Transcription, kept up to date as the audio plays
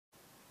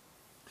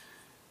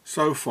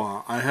So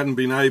far, I hadn't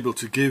been able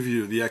to give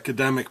you the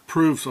academic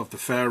proofs of the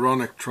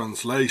Pharaonic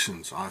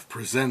translations I've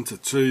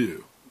presented to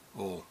you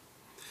all,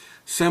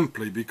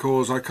 simply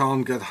because I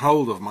can't get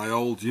hold of my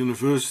old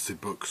university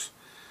books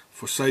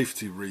for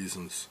safety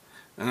reasons,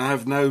 and I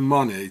have no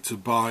money to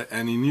buy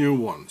any new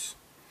ones.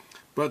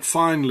 But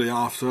finally,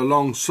 after a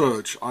long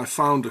search, I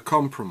found a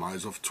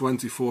compromise of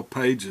 24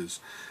 pages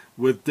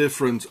with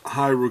different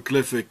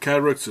hieroglyphic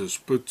characters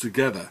put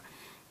together,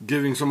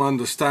 giving some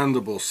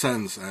understandable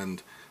sense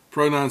and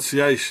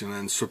pronunciation,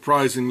 and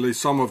surprisingly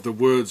some of the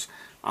words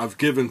I've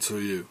given to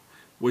you,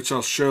 which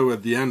I'll show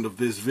at the end of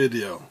this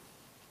video.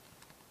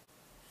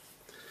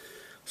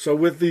 So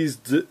with these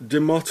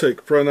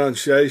demotic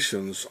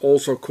pronunciations,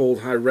 also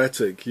called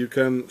hieratic, you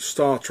can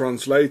start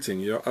translating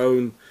your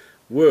own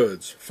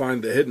words,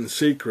 find the hidden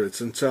secrets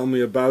and tell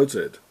me about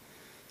it.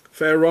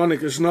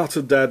 Pharaonic is not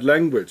a dead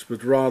language,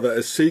 but rather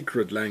a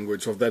secret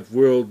language of that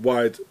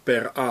worldwide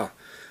per-a,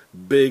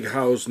 big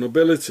house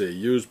nobility,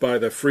 used by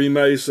the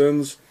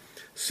Freemasons,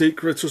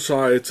 secret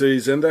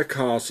societies in their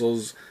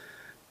castles,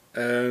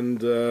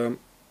 and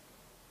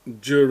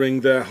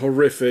during their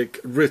horrific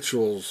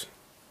rituals,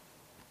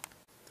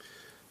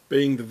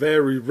 being the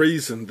very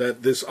reason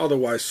that this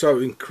otherwise so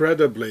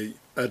incredibly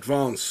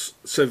advanced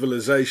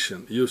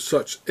civilization used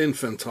such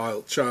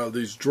infantile,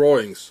 childish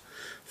drawings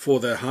for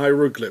their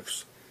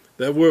hieroglyphs.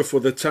 They were for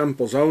the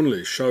temples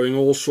only, showing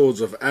all sorts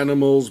of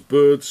animals,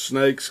 birds,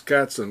 snakes,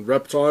 cats and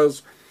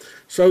reptiles,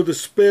 so the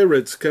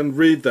spirits can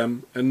read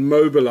them and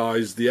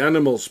mobilize the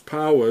animals'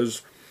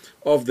 powers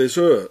of this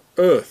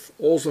earth,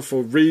 also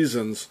for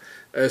reasons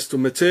as to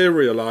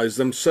materialize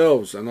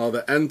themselves and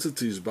other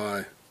entities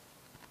by.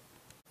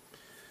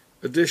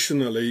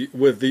 Additionally,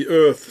 with the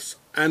earth's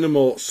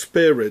animal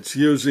spirits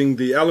using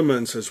the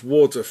elements as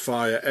water,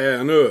 fire, air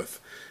and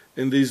earth,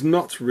 in these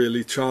not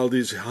really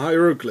childish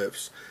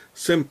hieroglyphs,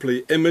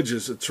 simply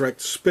images attract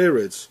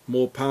spirits,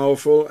 more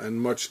powerful and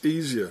much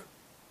easier.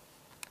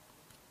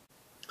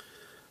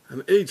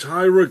 And each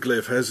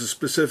hieroglyph has a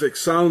specific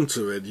sound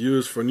to it,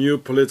 used for new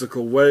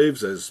political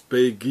waves as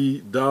be,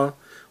 gi, da,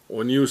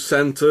 or new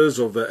centers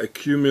of the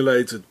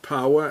accumulated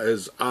power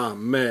as a,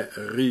 me,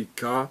 ri,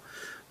 ka,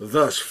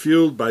 thus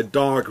fueled by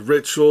dark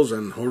rituals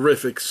and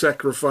horrific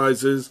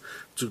sacrifices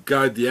to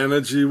guide the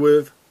energy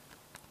with.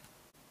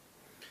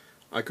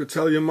 I could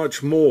tell you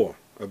much more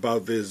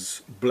about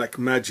this black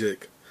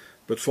magic,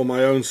 but for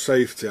my own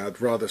safety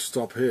I'd rather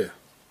stop here.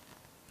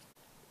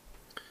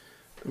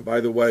 And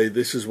by the way,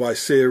 this is why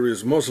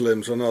serious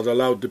Muslims are not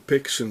allowed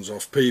depictions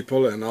of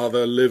people and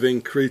other living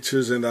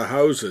creatures in their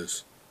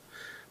houses.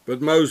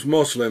 But most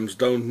Muslims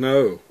don't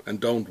know and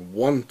don't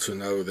want to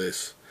know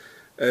this,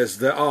 as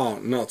there are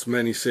not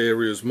many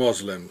serious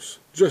Muslims,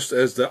 just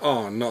as there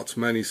are not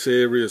many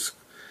serious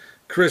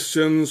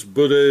Christians,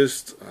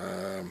 Buddhists,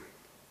 or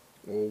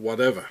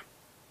whatever.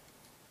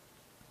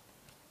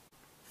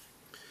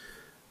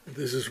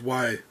 This is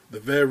why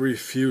the very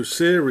few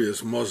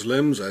serious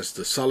Muslims, as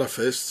the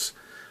Salafists,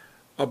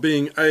 are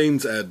being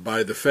aimed at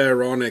by the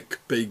Pharaonic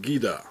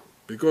Pegida,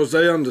 because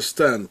they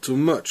understand too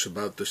much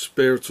about the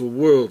spiritual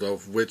world,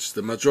 of which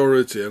the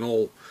majority and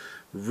all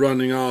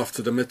running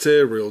after the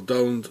material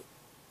don't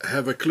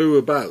have a clue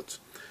about,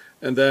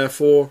 and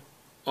therefore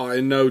are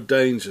in no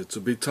danger to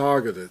be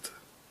targeted.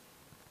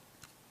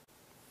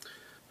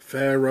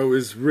 Pharaoh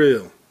is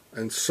real,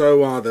 and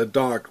so are their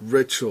dark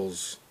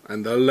rituals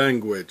and their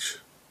language.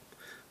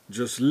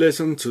 Just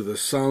listen to the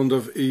sound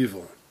of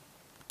evil.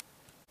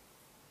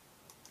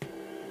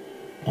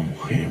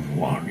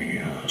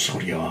 Omhimwania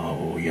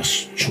Soryao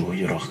Yaschu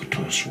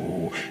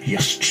Yerachtasu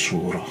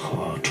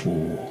Yastsurakhatu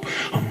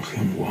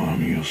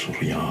Omhimwania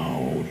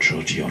Soryao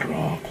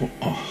Jodjarako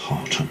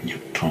Ahatan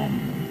Yutam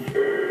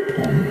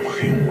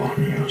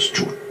Omhimwania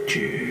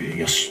Stuti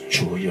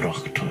Yaschu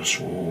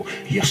Yerachtasu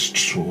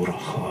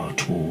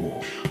Yastsurakhatu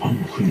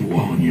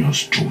Omhimwania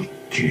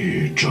Stuti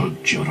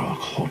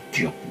Jodjarak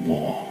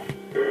Hotyapwa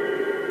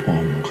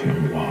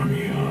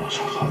Omhimwania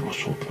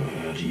Saharosoper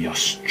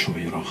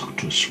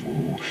Yaschoirachtuswu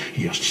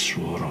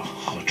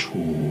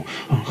Yassurachatu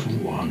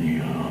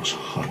Omhimwania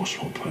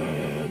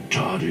Saharosoper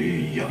Jadi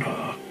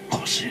Yara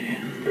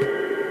Kosin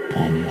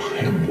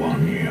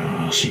Omhimwania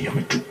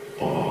Siamitu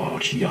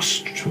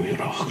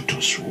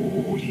Yaschoirachtuswu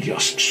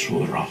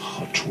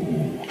Yassurachatu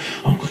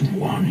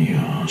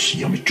Omhimwania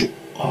Siamitu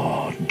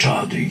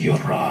Jadi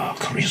Yara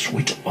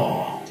Kriswit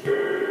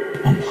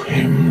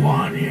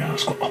Omhimwania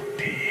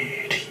Skopi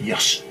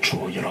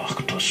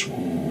Yaschoirachtasu,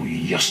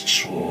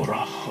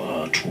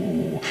 Yassorachatu,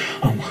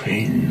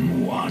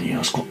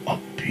 Amchinwanias go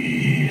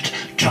upbeat,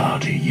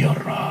 Jadi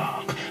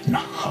Yarak,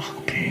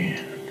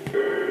 Nahakpin,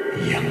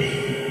 Yami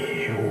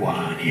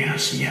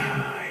Wanias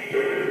Yai,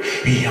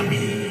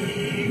 Yami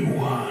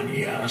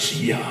Wanias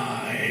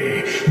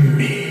Yai,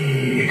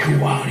 Mi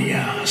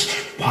Wanias,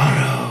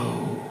 Paro,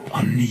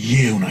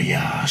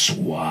 Anyunayas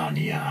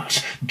Wanias,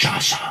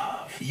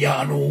 Jasav,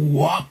 Yanu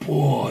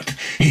Wapot,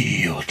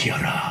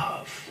 Iotiarav.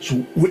 So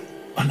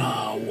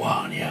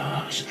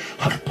anawanias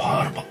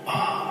harparba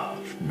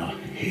av na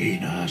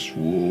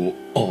Hinasu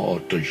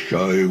odd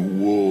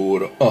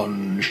shawur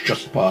an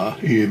shaspa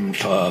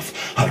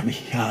himself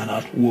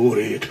harmihanat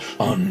wurid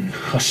an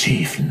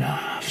khasif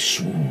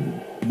nafsu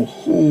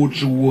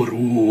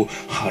muhujuru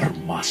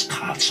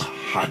harmaskats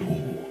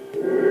hanu.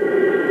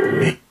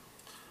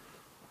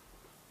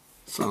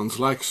 Sounds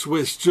like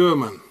Swiss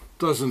German,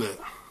 doesn't it?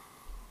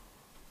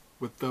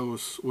 With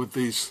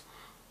these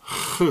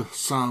h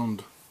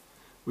sound,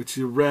 which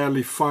you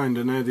rarely find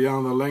in any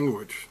other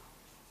language.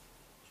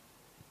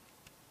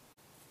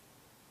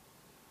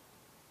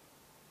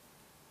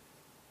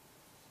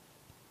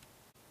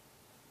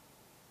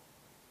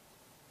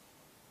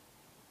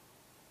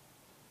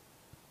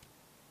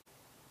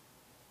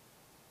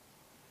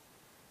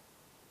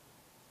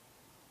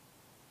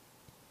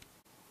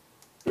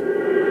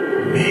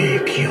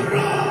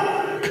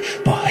 Mekirak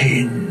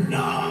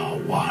bahina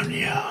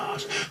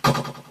wanyas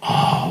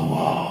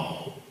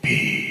awaw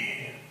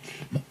bin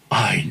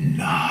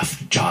ainath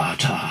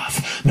jatath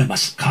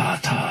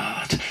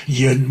memaskatat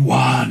yen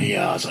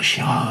wanyas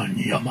ashan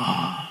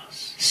yamas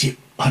si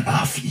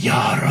anaf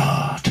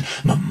yarat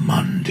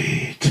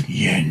mamandit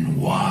yen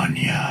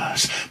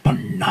wanyas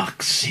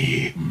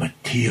panaksi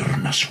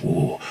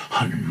matirnaswu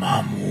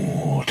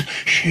hanmamut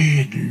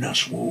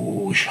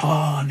shidnaswu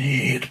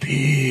shanit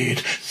pit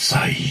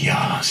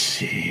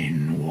sayasin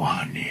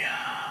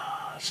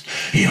wanyas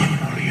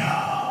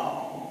yanriau.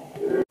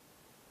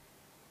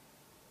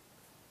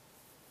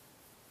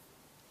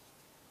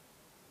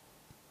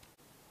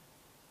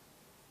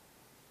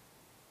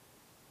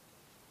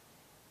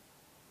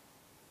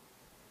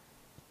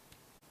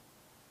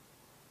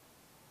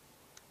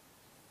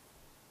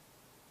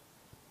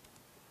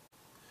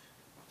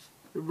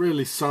 It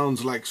really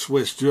sounds like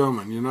Swiss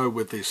German, you know,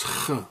 with this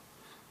ch,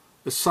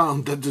 a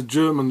sound that the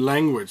German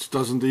language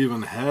doesn't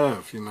even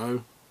have, you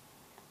know.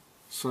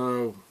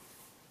 So,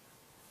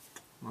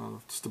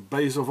 well, it's the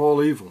base of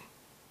all evil.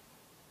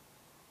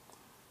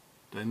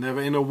 They're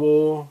never in a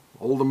war,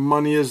 all the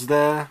money is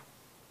there.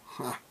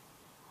 The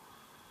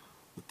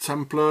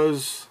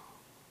Templars,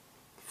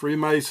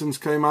 Freemasons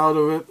came out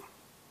of it.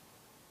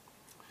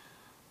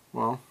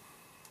 Well,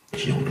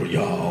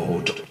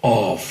 Yonriaud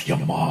of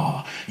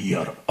Yama,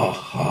 Yer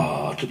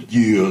Ahad,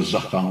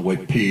 Yezahan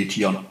Wepit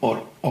Yan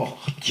or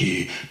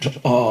Ochti,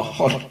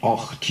 Ahad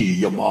Ochti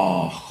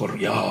Yama,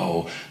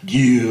 Horiao,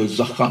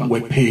 Yezahan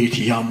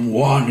Wepit Yam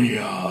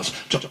Wanias,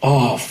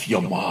 of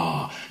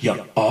Yama,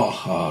 Yer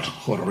Ahad,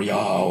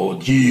 Horiao,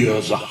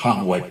 Yezahan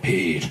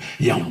Wepit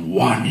Yam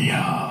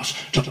Wanias,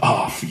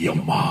 of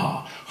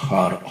Yama,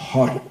 Har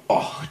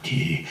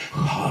Ochti,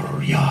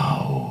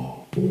 Horiao.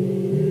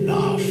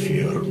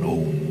 Nafir no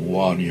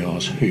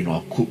wanias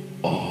hinaku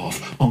of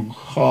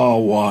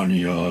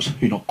Anghawanias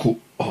hinaku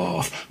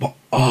of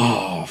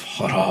Ba'af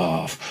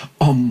haraf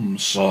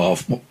Amsaf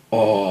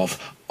Ma'af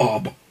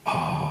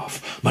Ab'af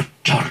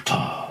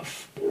Majartav.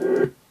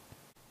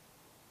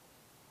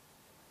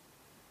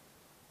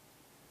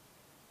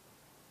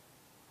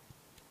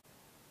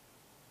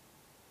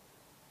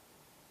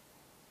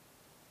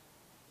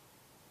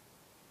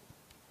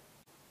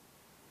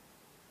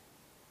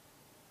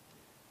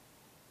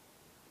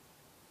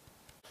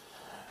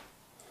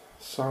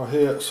 so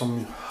here are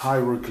some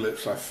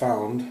hieroglyphs I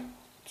found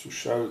to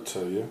show it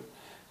to you.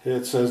 Here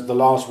it says the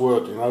last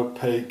word, you know,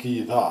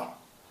 Pegida.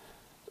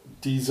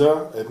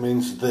 Dieser, it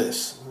means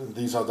this. And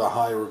these are the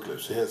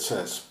hieroglyphs. Here it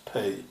says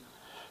pay,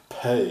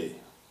 pay.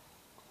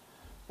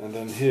 And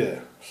then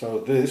here, so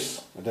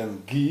this, and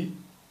then Gi,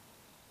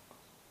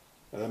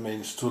 that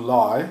means to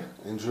lie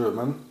in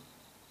German.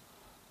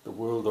 The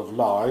world of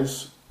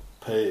lies,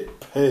 pay,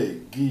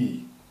 pay,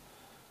 Gi.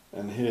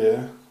 And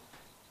here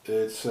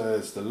it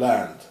says the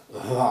land,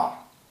 Ra,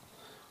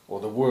 or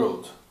the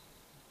world.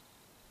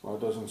 Well,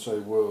 it doesn't say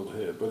world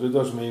here, but it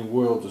does mean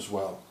world as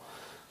well.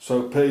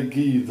 So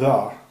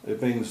Pegida, it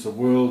means the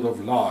world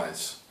of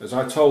lies, as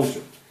I told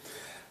you.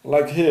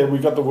 Like here, we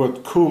got the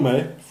word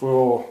Kume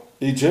for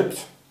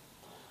Egypt,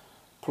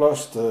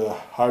 plus the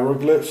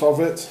hieroglyphs of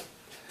it.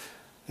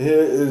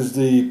 Here is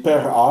the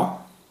Pera. I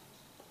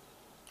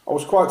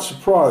was quite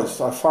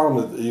surprised, I found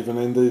it even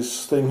in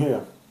this thing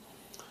here.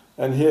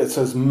 And here it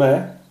says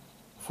Me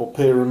for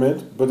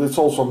pyramid, but it's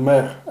also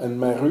Mer and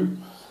Meru.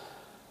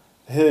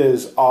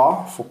 Here's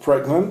A for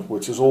pregnant,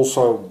 which is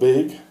also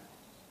big.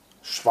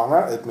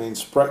 Schwanger, it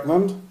means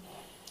pregnant.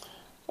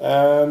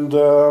 And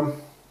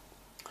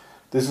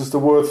this is the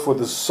word for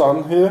the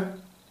sun here.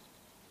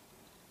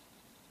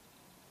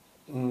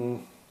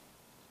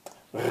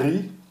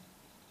 Ri,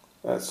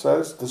 that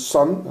says the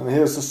sun. And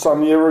here's the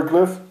sun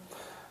hieroglyph,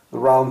 the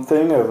round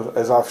thing,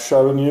 as I've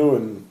shown you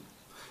in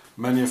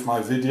many of my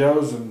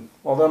videos. And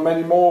well, there are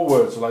many more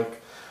words,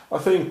 like I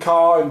think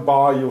car and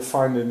bar you'll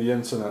find in the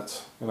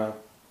internet, you know.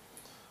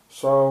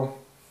 So,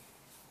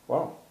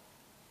 well,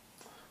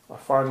 I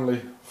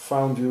finally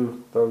found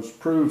you those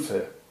proofs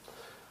here.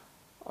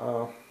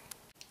 Well,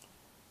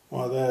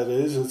 there it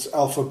is. It's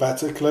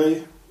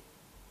alphabetically.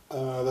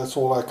 That's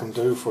all I can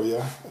do for you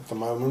at the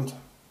moment.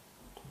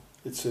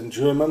 It's in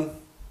German,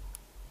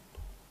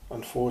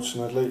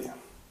 unfortunately.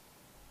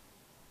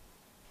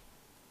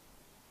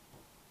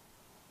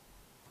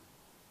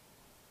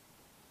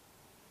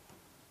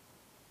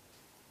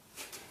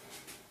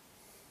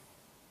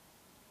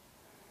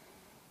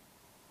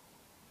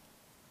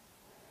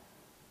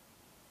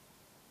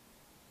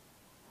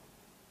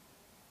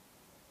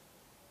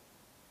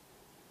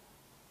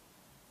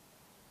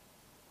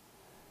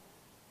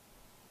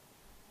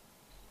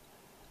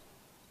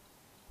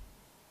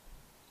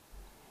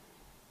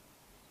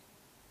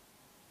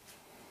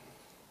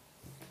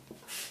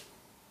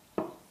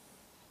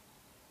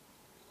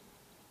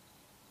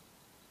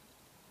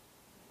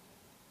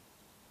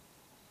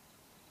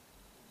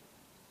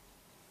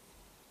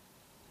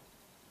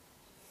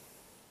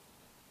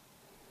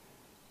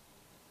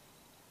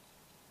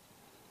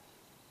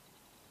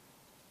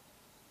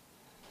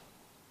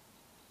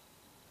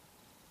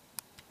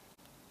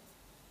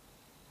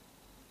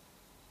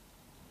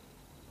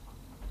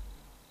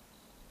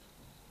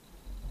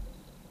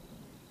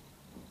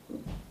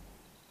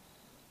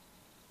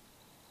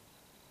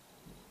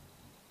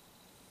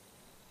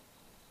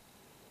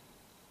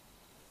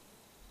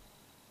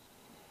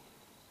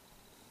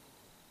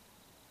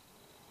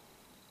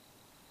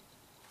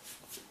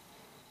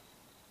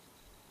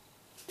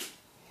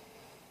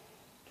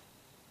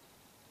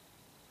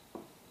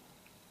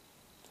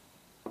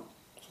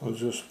 So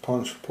just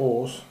punch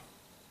pause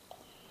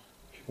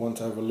if you want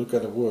to have a look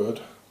at a word,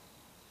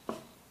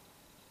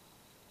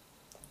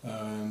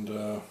 and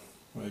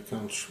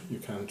you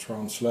can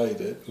translate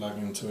it like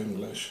into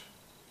English.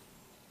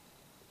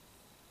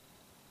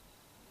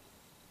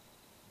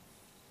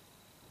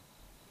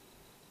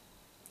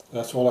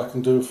 That's all I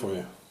can do for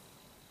you.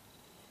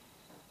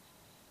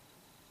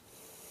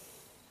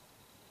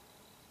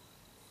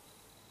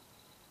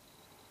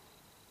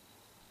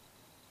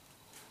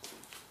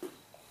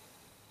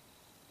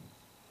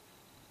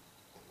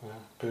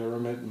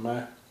 Pyramid, me.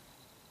 That's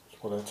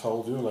what I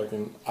told you, like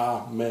in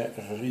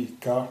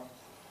America.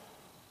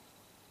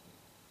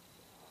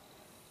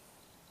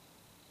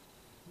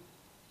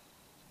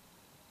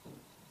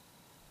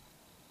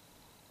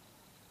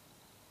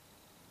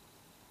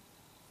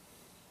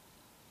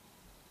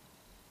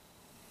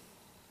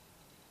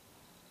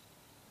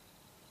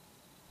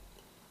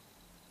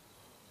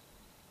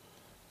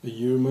 The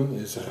human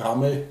is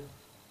Rame,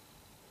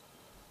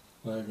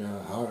 like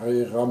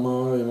Hare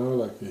Rama, you know,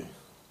 like the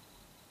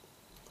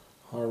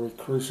Hare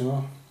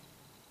Krishna.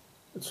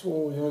 It's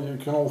all, you know, you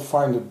can all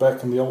find it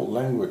back in the old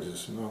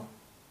languages, you know.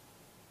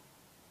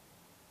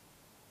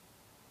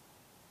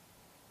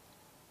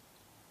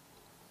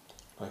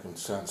 Like in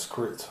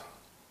Sanskrit.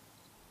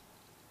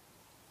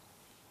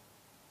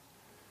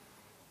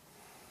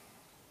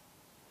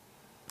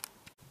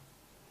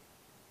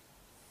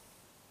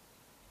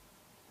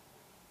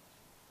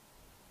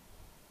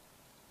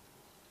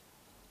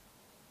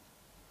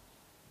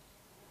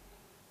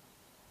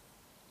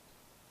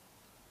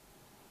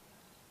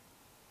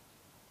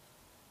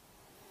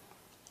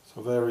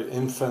 So very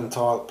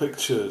infantile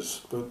pictures,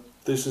 but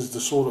this is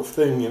the sort of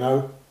thing, you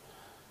know,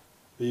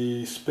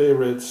 the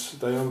spirits,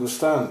 they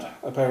understand,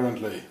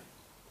 apparently.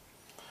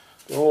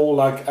 They're all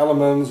like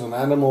elements and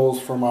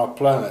animals from our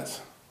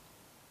planet.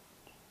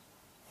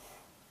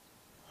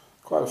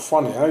 Quite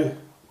funny, eh?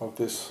 Of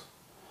this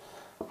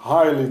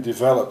highly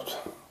developed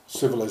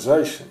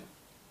civilization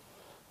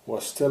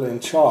was still in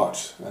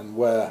charge, and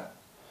where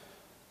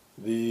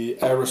the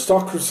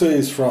aristocracy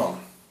is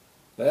from.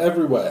 They're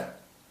everywhere.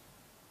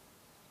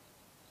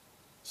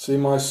 See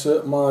my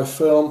film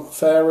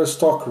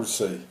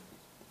Pharaonicity,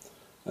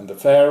 and the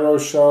Pharaoh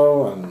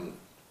Show, and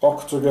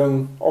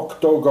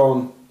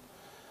Octogon,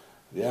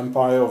 the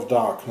Empire of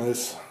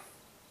Darkness.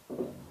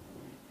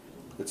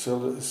 It's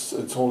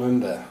all in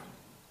there.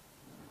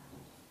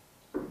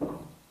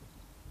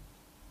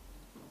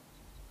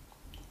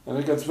 And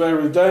it gets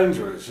very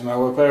dangerous, you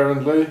know,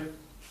 apparently.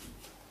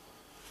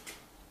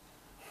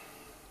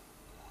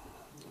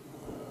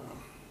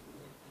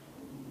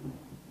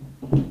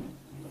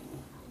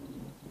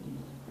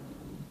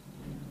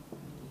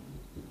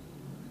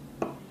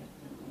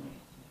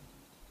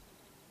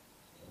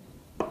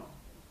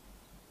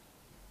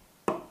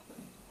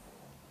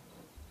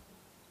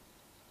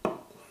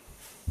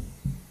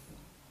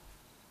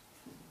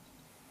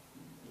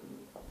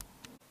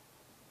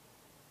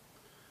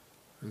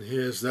 And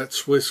here's that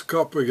Swiss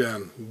cop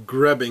again,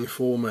 grabbing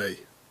for me.